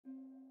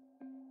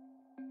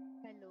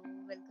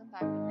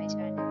back to my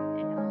channel,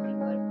 and now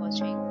you are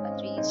watching a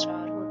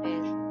 3-star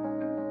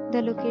hotel.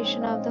 The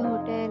location of the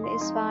hotel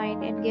is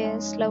fine and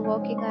guests love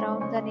walking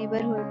around the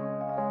neighborhood.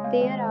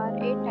 There are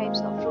 8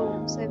 types of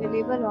rooms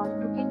available on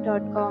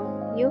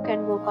booking.com. You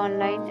can book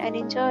online and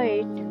enjoy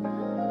it.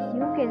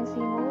 You can see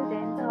more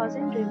than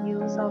 1000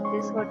 reviews of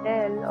this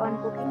hotel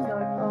on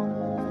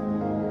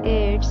booking.com.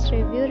 Its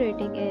review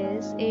rating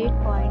is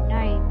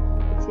 8.9,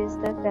 which is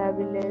the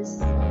fabulous.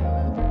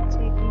 The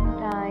check-in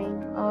time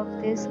of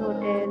this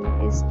hotel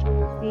is 2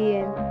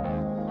 p.m.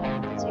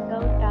 and the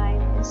checkout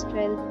time is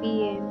 12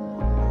 p.m.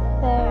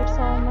 Pets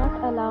are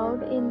not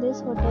allowed in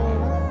this hotel.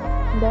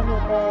 The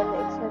hotel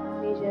accepts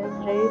major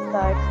credit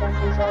cards and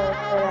reserves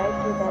the right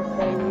to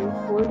temporarily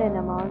hold an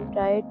amount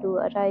prior to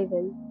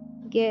arrival.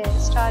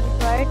 Guests are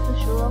required to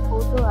show a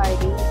photo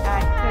ID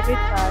and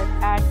credit card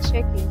at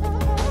check-in.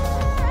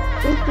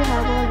 If you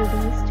have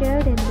already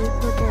stayed in this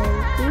hotel,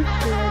 please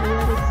share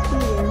your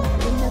experience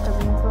in the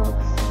comment box.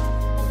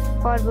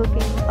 For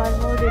booking or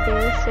more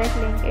details, check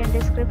link in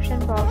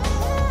description box.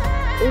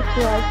 If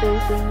you are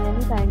facing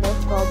any kind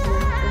of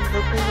problem in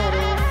booking a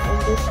room in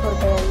this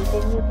hotel,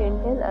 then you can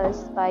tell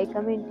us by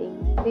commenting.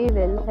 We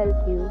will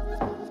help you.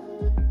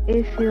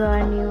 If you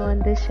are new on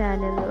this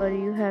channel or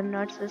you have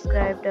not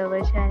subscribed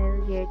our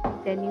channel yet,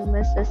 then you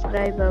must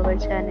subscribe our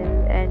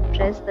channel and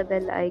press the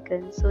bell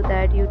icon so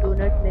that you do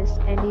not miss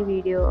any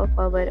video of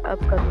our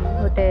upcoming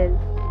hotel.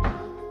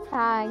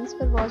 Thanks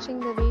for watching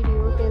the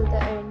video till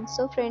the end.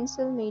 So friends,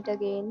 will meet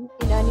again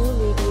in a new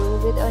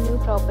video with a new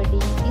property.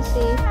 Be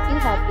safe, be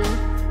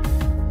happy.